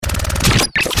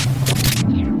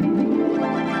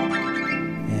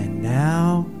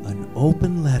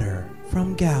open letter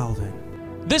from Galvin.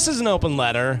 This is an open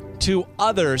letter to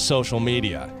other social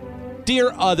media.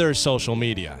 Dear other social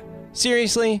media.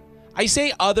 Seriously, I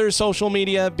say other social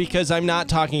media because I'm not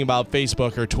talking about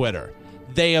Facebook or Twitter.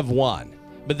 They have won.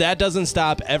 But that doesn't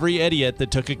stop every idiot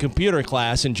that took a computer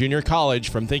class in junior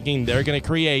college from thinking they're going to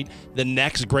create the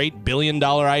next great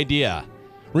billion-dollar idea.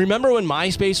 Remember when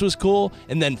MySpace was cool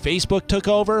and then Facebook took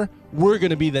over? We're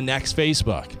going to be the next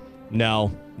Facebook.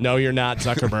 No, you're not,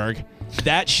 Zuckerberg.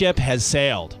 That ship has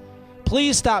sailed.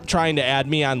 Please stop trying to add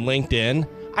me on LinkedIn.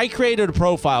 I created a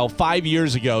profile 5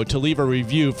 years ago to leave a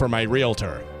review for my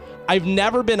realtor. I've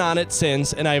never been on it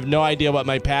since, and I have no idea what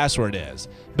my password is.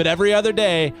 But every other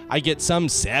day, I get some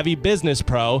savvy business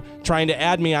pro trying to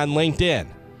add me on LinkedIn.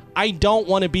 I don't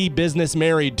want to be business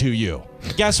married to you.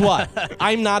 Guess what?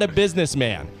 I'm not a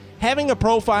businessman. Having a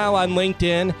profile on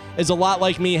LinkedIn is a lot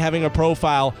like me having a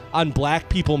profile on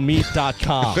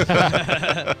blackpeoplemeet.com.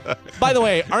 By the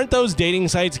way, aren't those dating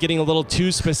sites getting a little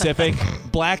too specific?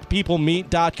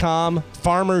 Blackpeoplemeet.com,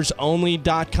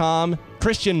 farmersonly.com,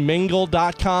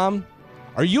 christianmingle.com.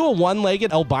 Are you a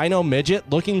one-legged albino midget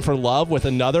looking for love with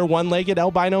another one-legged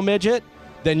albino midget?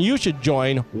 Then you should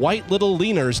join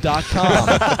whitelittleleners.com.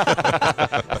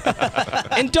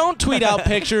 And don't tweet out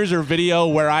pictures or video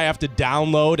where I have to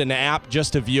download an app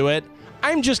just to view it.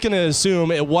 I'm just going to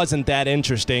assume it wasn't that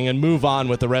interesting and move on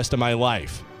with the rest of my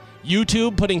life.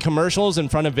 YouTube putting commercials in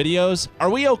front of videos, are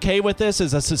we okay with this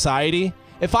as a society?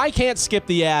 If I can't skip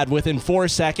the ad within 4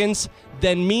 seconds,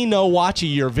 then me no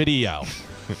watchy your video.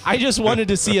 I just wanted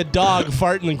to see a dog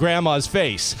fart in grandma's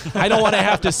face. I don't want to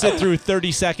have to sit through a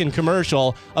 30-second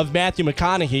commercial of Matthew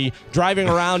McConaughey driving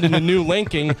around in a new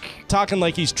Lincoln talking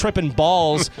like he's tripping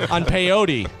balls on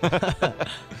peyote.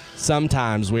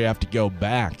 Sometimes we have to go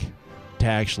back to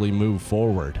actually move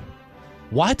forward.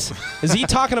 What? Is he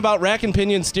talking about rack and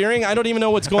pinion steering? I don't even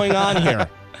know what's going on here.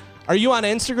 Are you on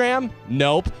Instagram?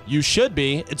 Nope. You should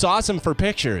be. It's awesome for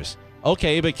pictures.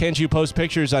 Okay, but can't you post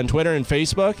pictures on Twitter and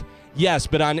Facebook? Yes,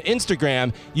 but on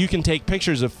Instagram, you can take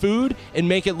pictures of food and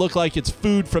make it look like it's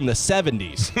food from the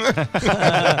 70s.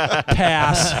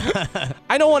 Pass.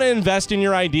 I don't want to invest in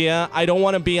your idea. I don't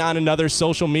want to be on another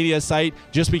social media site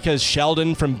just because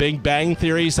Sheldon from Big Bang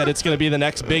Theory said it's going to be the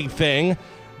next big thing.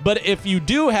 But if you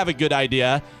do have a good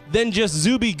idea, then just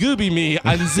Zooby Gooby me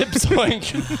on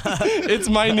Zipzoink. It's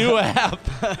my new app.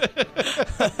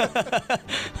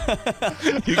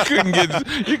 You couldn't get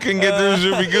through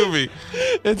Zooby Gooby.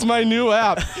 It's my new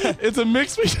app. It's a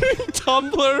mix between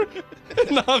Tumblr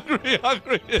and Hungry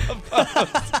Hippos.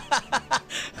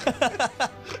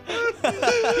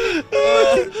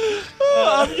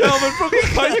 I'm Calvin from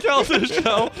the Mike Calvin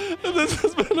Show, and this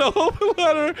has been an open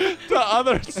letter to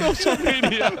other social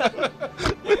media.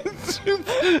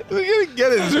 We're gonna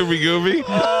get it, Zooby Gooby.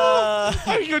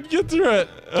 I could get through it.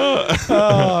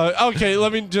 Okay,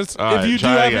 let me just. All right, if you do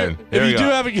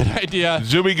have a good idea,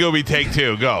 Zooby Gooby, take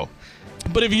 2, go.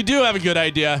 But if you do have a good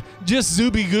idea, just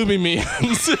Zooby Gooby me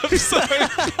on Zipzoink.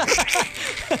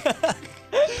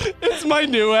 It's my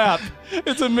new app.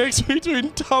 It's a mix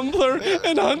between Tumblr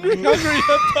and Hungry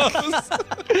Hippos.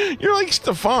 You're like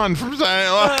Stefan from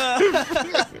Silent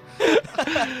Life.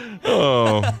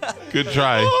 Oh, good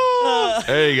try.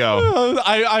 There you go.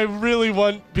 I really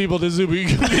want people to Zooby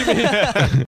Gooby me.